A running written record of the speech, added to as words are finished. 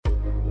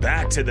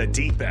to the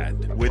Deep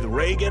End with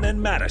Reagan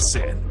and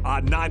Madison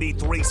on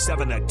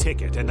 93.7 The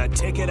Ticket and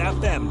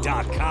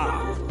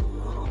theticketfm.com.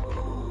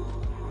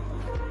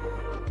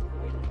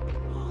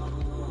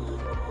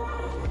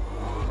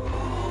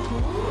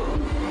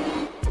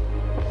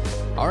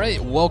 All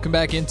right, welcome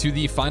back into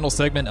the final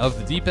segment of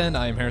the Deep End.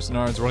 I am Harrison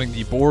Arns running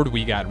the board.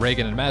 We got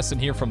Reagan and Madison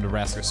here from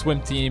Nebraska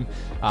Swim Team.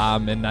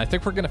 And I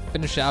think we're going to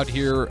finish out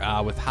here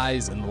with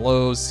highs and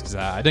lows because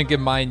I didn't give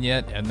mine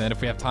yet. And then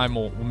if we have time,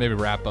 we'll maybe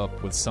wrap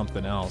up with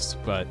something else.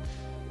 But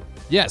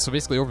yeah, so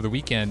basically over the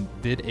weekend,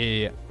 did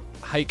a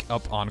hike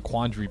up on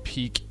Quandary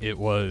Peak. I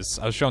was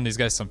showing these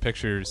guys some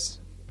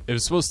pictures. It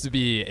was supposed to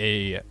be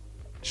a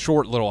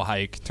short little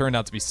hike. Turned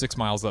out to be 6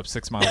 miles up,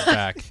 6 miles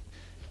back.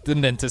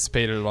 Didn't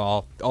anticipate it at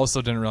all.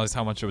 Also didn't realize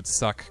how much it would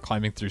suck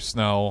climbing through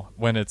snow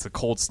when it's a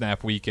cold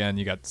snap weekend.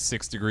 You got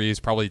 6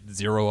 degrees, probably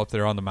 0 up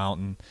there on the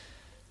mountain.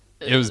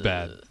 It was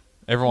bad.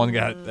 Everyone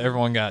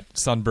got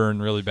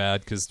sunburned really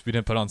bad because we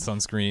didn't put on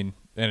sunscreen,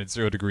 and it's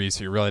 0 degrees,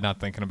 so you're really not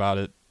thinking about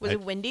it. Was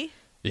it windy?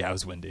 Yeah, it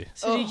was windy.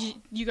 So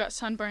you got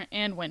sunburnt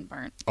and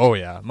windburnt. Oh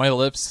yeah, my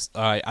lips.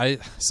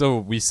 So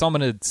we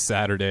summited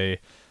Saturday.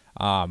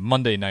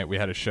 Monday night we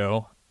had a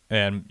show.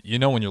 And you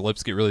know when your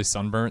lips get really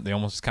sunburnt, they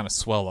almost kind of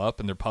swell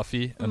up and they're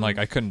puffy. And like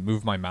I couldn't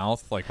move my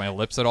mouth, like my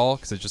lips at all,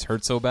 because it just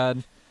hurt so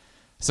bad.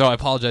 So I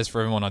apologize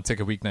for everyone on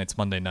Ticket Weeknights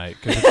Monday night.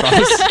 Because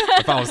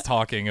if I was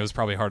talking, it was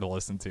probably hard to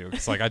listen to.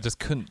 It's like I just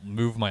couldn't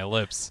move my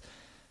lips.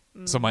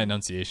 So my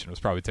enunciation was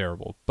probably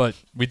terrible. But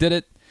we did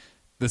it.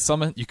 The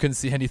summit, you couldn't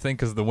see anything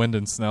because of the wind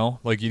and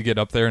snow. Like you'd get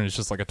up there and it's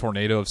just like a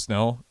tornado of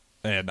snow.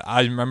 And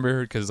I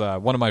remember because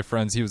one of my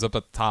friends, he was up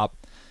at the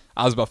top.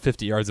 I was about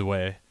 50 yards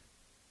away.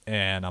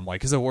 And I'm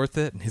like, is it worth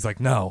it? And he's like,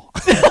 no.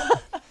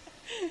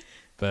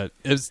 But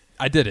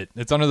I did it.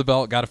 It's under the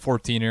belt. Got a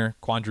 14er,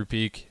 Quandary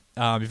Peak.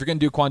 If you're going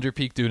to do Quandary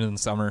Peak, do it in the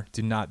summer.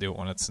 Do not do it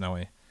when it's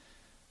snowy.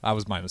 That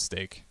was my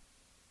mistake.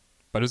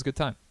 But it was a good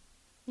time.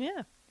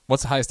 Yeah.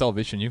 What's the highest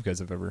elevation you guys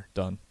have ever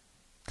done?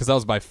 Because that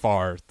was by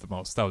far the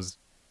most. That was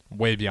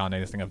way beyond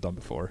anything I've done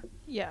before.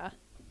 Yeah.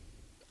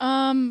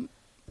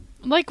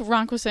 Like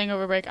Ronk was saying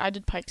over break, I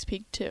did Pikes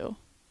Peak too.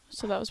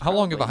 So that was How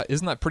long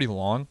isn't that pretty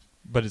long?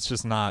 But it's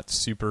just not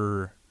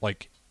super,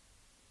 like,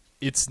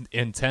 it's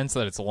intense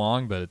that it's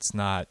long, but it's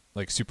not,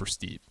 like, super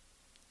steep.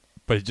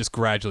 But it just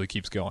gradually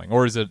keeps going.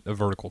 Or is it a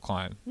vertical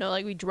climb? No,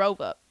 like we drove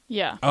up.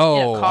 Yeah.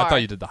 Oh, I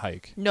thought you did the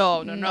hike.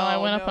 No, I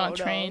went up on a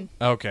train.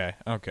 Okay.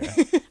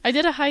 I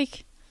did a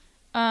hike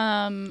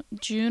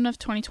June of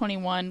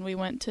 2021. We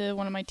went to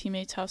one of my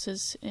teammates'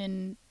 houses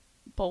in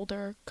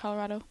Boulder,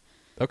 Colorado.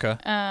 Okay.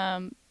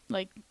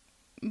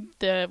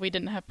 We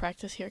didn't have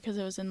practice here because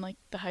it was in, like,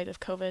 the height of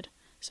COVID.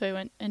 So we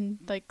went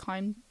and did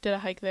a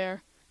hike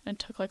there, and it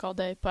took like all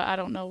day, but I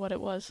don't know what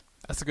it was.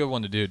 That's a good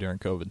one to do during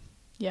COVID.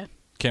 Yeah.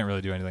 Can't really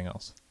do anything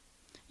else.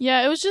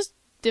 Yeah, it was just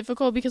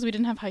difficult because we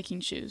didn't have hiking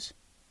shoes.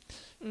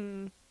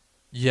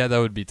 Yeah, that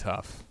would be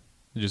tough.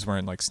 You're just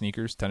wearing like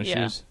sneakers, tennis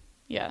shoes?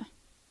 Yeah.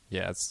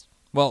 Yeah,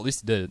 well, at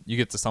least you did it. You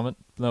get to summit,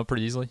 though,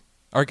 pretty easily?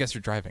 Or I guess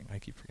you're driving. I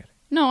keep forgetting.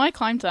 No, I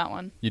climbed that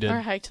one. You did? Or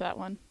I hiked that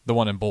one. The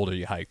one in Boulder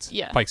you hiked?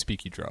 Yeah. Pikes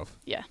Peak you drove?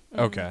 Yeah.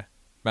 Okay.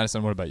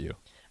 Madison, what about you?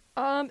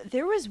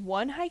 There was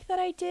one hike that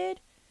I did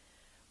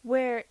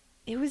where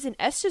it was in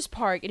Estes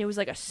Park, and it was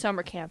like a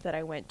summer camp that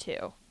I went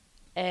to.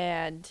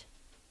 And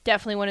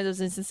definitely one of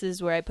those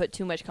instances where I put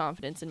too much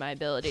confidence in my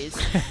abilities.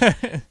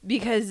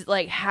 Because,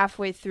 like,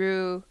 halfway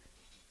through,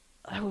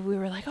 we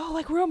were like, oh,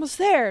 like, we're almost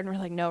there. And we're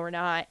like, no, we're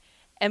not.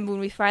 And when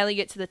we finally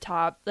get to the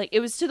top, like, it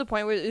was to the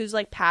point where it was,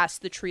 like,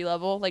 past the tree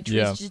level. Like,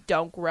 trees just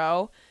don't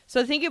grow. So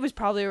I think it was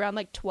probably around,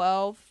 like,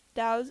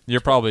 12,000.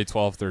 You're probably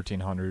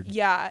 1,300.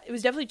 Yeah, it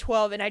was definitely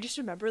 12. And I just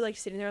remember, like,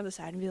 sitting there on the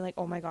side and being like,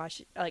 oh, my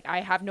gosh. Like,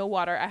 I have no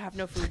water. I have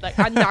no food. Like,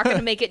 I'm not going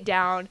to make it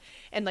down.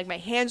 And, like, my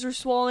hands were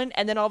swollen.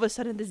 And then all of a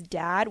sudden, this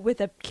dad with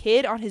a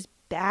kid on his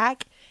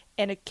back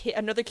and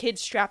another kid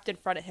strapped in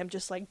front of him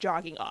just, like,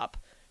 jogging up.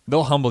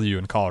 They'll humble you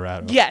in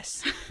Colorado.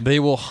 Yes. They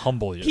will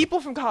humble you.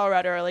 People from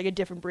Colorado are, like, a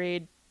different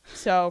breed.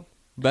 So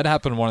that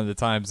happened one of the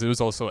times. It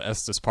was also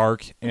Estes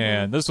Park,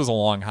 and this was a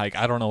long hike.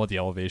 I don't know what the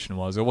elevation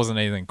was. It wasn't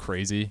anything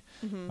crazy,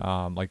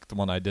 like the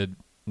one I did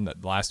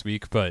last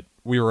week, but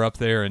we were up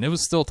there, and it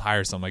was still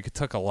tiresome. Like, it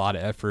took a lot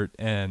of effort,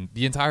 and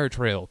the entire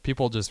trail,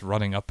 people just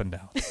running up and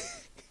down.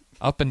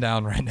 Up and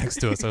down right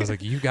next to us. I was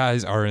like, you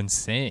guys are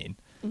insane.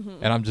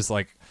 And I'm just,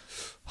 like,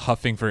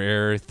 huffing for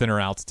air, thinner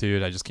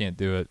altitude. I just can't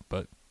do it,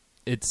 but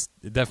it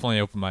definitely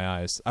opened my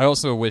eyes. I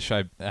also wish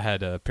I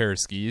had a pair of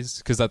skis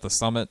because at the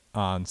summit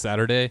on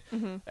Saturday,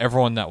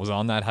 everyone that was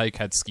on that hike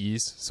had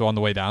skis. So on the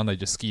way down, they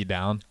just skied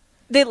down.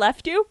 They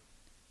left you?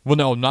 Well,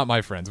 no, not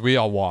my friends. We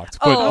all walked,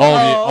 but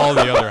all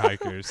the other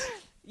hikers.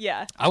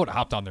 Yeah, I would have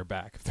hopped on their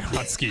back if they're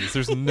on skis.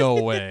 There's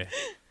no way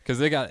because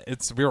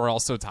we were all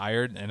so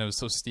tired and it was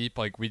so steep.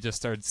 Like we just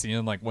started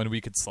seeing like when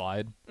we could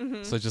slide.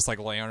 So just like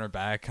lay on our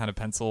back, kind of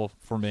pencil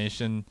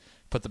formation.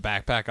 Put the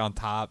backpack on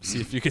top,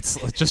 see if you could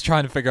just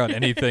trying to figure out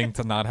anything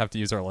to not have to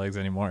use our legs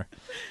anymore.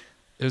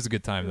 It was a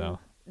good time, though.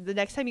 The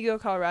next time you go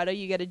to Colorado,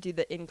 you got to do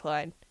the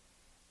incline.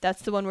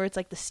 That's the one where it's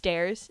like the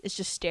stairs. It's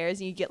just stairs,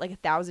 and you get like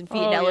 1,000 feet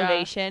in Oh, yeah.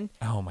 elevation.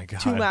 Oh my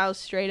god. 2 miles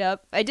straight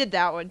up. I did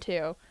that one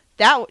too.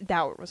 That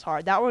one was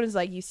hard. That one is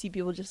like you see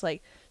people just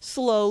like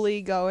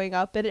slowly going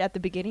up it at the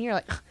beginning. You're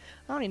like,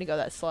 I don't need to go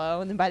that slow,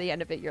 and then by the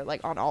end of it, you're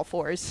like on all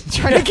fours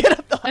trying to get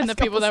up the last And the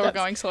people couple that were steps.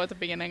 going slow at the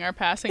beginning are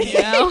passing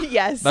you now.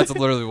 Yes. That's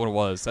literally what it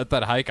was. At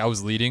that hike, I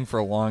was leading for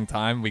a long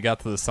time. We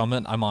got to the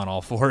summit. I'm on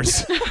all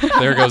fours.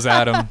 There goes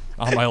Adam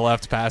on my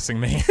left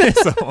passing me.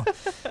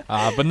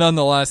 But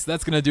nonetheless,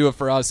 that's going to do it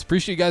for us.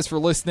 Appreciate you guys for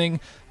listening.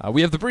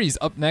 We have The Breeze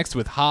up next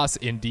with Haas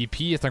in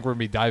DP. I think we're going to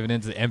be diving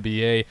into the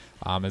NBA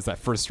as that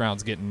first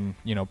round's getting,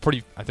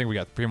 pretty. I think we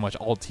got pretty much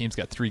all teams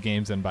got 3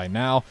 games in by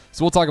now.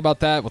 So we'll talk about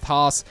that with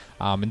Haas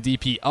and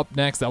DP up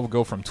next. That will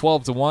go from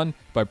 12 to 1.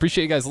 But I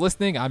appreciate you guys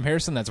listening. I'm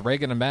Harrison. That's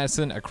Reagan and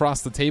Madison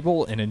across the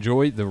table, and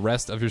enjoy the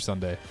rest of your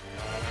Sunday.